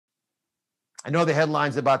I know the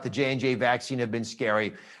headlines about the J&J vaccine have been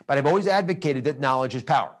scary, but I've always advocated that knowledge is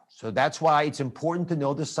power. So that's why it's important to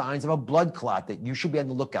know the signs of a blood clot that you should be on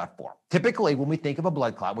the lookout for. Typically, when we think of a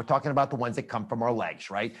blood clot, we're talking about the ones that come from our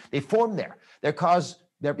legs, right? They form there. They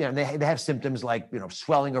have symptoms like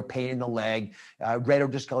swelling or pain in the leg, red or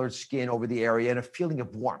discolored skin over the area, and a feeling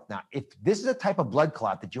of warmth. Now, if this is a type of blood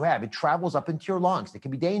clot that you have, it travels up into your lungs. It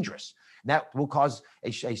can be dangerous. And that will cause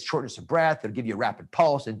a shortness of breath. It'll give you a rapid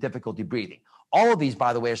pulse and difficulty breathing. All of these,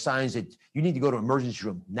 by the way, are signs that you need to go to an emergency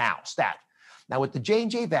room now, stat. Now, with the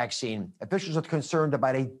J&J vaccine, officials are concerned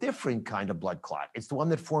about a different kind of blood clot. It's the one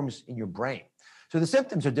that forms in your brain. So the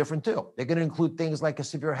symptoms are different too. They're going to include things like a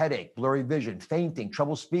severe headache, blurry vision, fainting,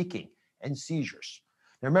 trouble speaking, and seizures.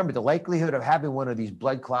 Now remember, the likelihood of having one of these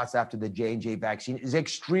blood clots after the J&J vaccine is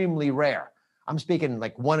extremely rare. I'm speaking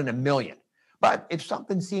like 1 in a million. But if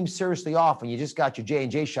something seems seriously off and you just got your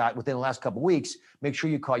J&J shot within the last couple of weeks, make sure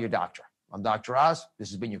you call your doctor. I'm Dr. Oz. This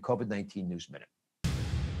has been your COVID-19 News Minute.